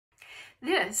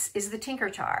This is the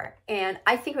TinkerTar, and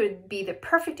I think it would be the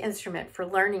perfect instrument for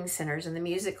learning centers in the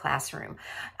music classroom.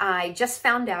 I just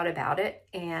found out about it,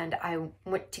 and I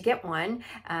went to get one.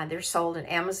 They're sold at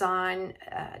Amazon,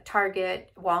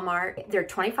 Target, Walmart. They're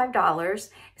 $25.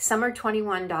 Some are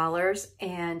 $21,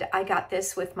 and I got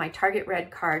this with my Target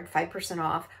Red card, 5%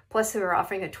 off. Plus, they were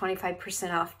offering a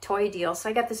 25% off toy deal, so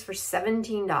I got this for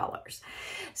 $17.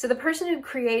 So the person who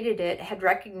created it had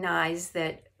recognized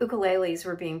that ukuleles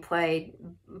were being played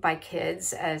by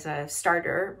kids as a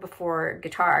starter before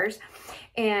guitars.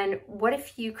 And what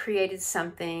if you created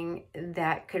something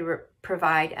that could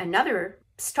provide another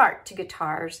start to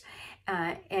guitars?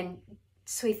 And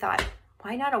so he thought,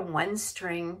 why not a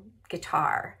one-string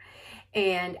guitar?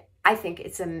 And I think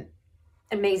it's an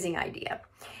amazing idea.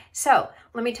 So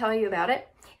let me tell you about it.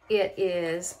 It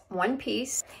is one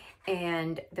piece,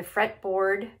 and the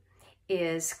fretboard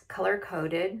is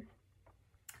color-coded,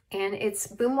 and it's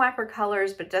boom whacker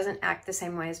colors, but doesn't act the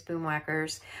same way as boom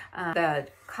whackers. The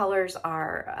colors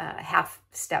are half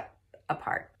step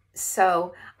apart.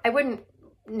 So I wouldn't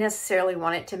necessarily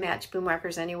want it to match boom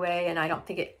whackers anyway, and I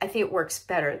think it works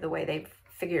better the way they've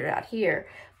figured it out here.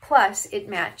 Plus, it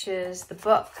matches the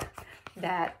book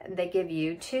that they give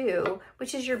you too,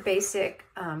 which is your basic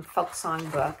folk song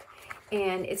book.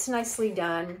 And it's nicely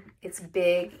done. It's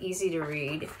big, easy to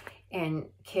read, and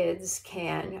kids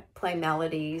can play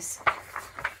melodies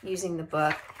using the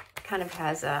book. It kind of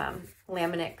has a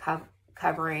laminate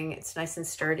covering. It's nice and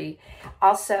sturdy.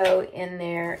 Also in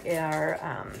there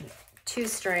are 2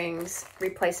 strings,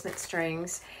 replacement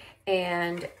strings,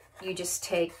 and you just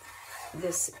take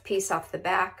this piece off the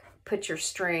back, put your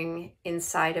string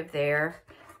inside of there,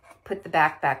 put the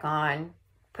back on,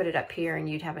 put it up here, and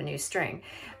you'd have a new string.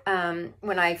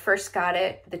 When I first got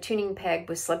it, the tuning peg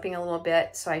was slipping a little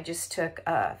bit, so I just took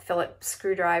a Phillips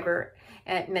screwdriver,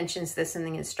 and it mentions this in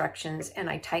the instructions, and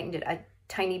I tightened it a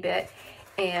tiny bit,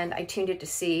 and I tuned it to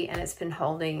C, and it's been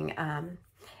holding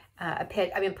a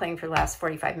pitch. I've been playing for the last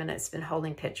 45 minutes. It's been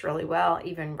holding pitch really well,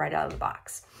 even right out of the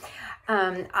box.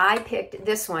 I picked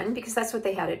this one because that's what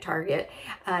they had at Target.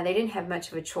 They didn't have much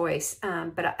of a choice,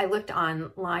 but I looked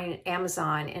online at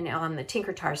Amazon and on the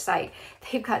TinkerTar site.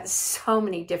 They've got so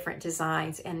many different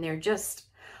designs, and they're just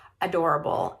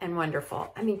adorable and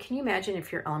wonderful. I mean, can you imagine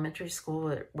if your elementary school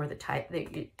were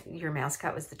your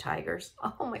mascot was the Tigers?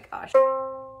 Oh my gosh.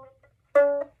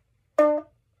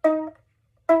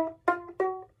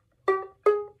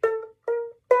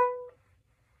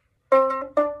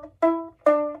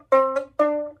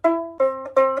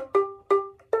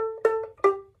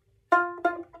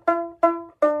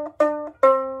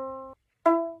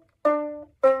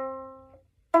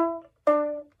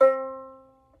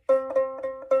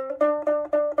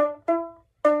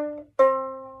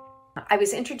 I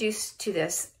was introduced to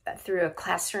this through a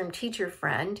classroom teacher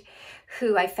friend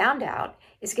who I found out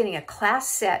is getting a class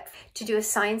set to do a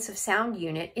science of sound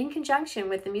unit in conjunction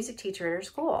with the music teacher at her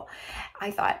school.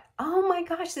 I thought, oh my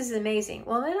gosh, this is amazing.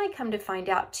 Well, then I come to find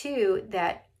out too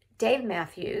that Dave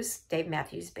Matthews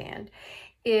Band,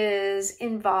 is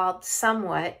involved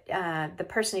somewhat. The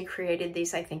person who created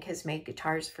these, I think, has made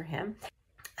guitars for him.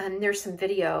 And there's some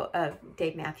video of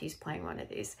Dave Matthews playing one of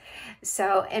these.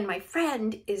 So, and my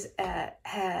friend is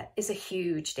a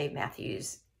huge Dave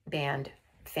Matthews Band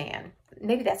fan.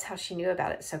 Maybe that's how she knew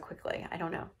about it so quickly. I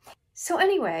don't know. So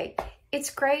anyway, it's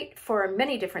great for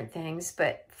many different things,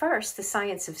 but first, the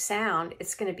science of sound,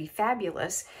 it's going to be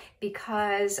fabulous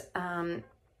because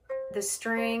the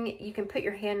string, you can put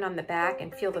your hand on the back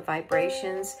and feel the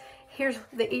vibrations. Here's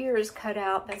the ear is cut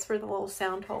out. That's where the little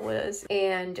sound hole is.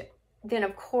 And then,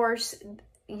 of course,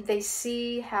 they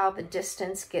see how the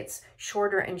distance gets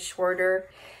shorter and shorter.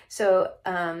 So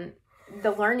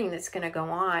the learning that's going to go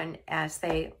on as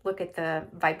they look at the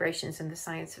vibrations and the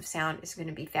science of sound is going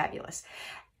to be fabulous,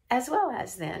 as well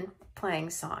as then playing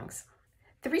songs.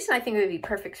 The reason I think it would be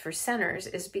perfect for centers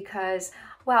is because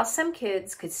while some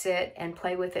kids could sit and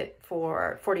play with it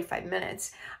for 45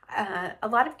 minutes, a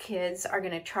lot of kids are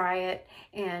going to try it,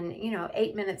 and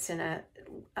 8 minutes in a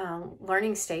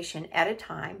learning station at a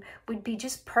time would be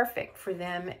just perfect for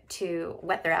them to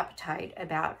whet their appetite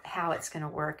about how it's going to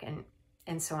work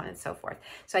and so on and so forth.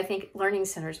 So I think learning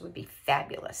centers would be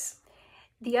fabulous.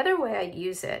 The other way I'd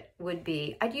use it would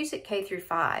be, I'd use it K through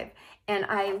 5, and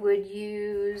I would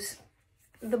use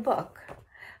the book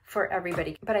for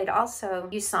everybody, but I'd also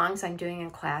use songs I'm doing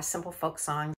in class, simple folk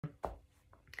songs.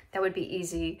 That would be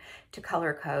easy to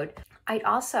color code. I'd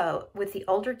also, with the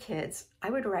older kids, I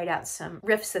would write out some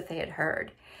riffs that they had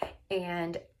heard,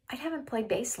 and I'd have them play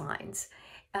bass lines.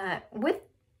 With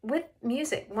with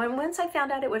music, once I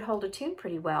found out it would hold a tune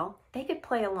pretty well, they could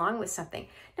play along with something.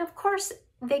 Now, of course,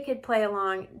 they could play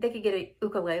along, they could get a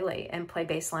ukulele and play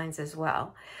bass lines as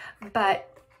well.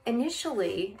 But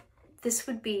initially, this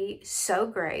would be so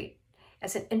great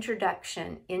as an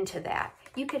introduction into that.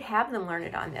 You could have them learn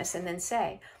it on this and then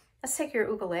say, let's take your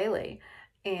ukulele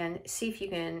and see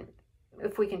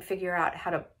if we can figure out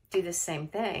how to do the same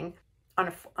thing on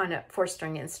a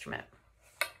 4-string instrument.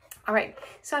 All right,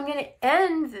 so I'm going to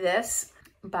end this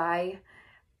by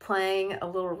playing a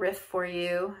little riff for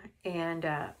you and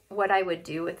what I would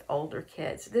do with older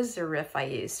kids. This is a riff I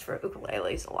use for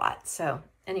ukuleles a lot. So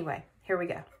anyway, here we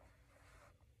go.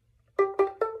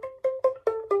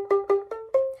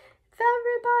 If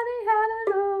everybody had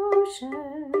an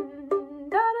ocean,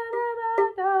 da da da da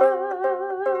da,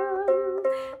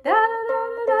 da da da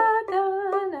da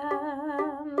da,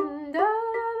 da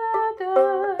da da da, da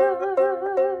da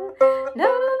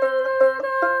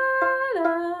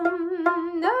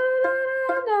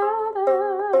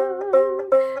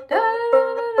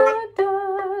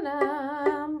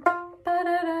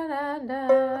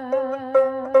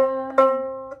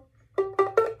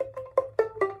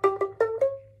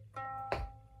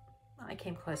I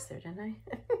came close there, didn't I?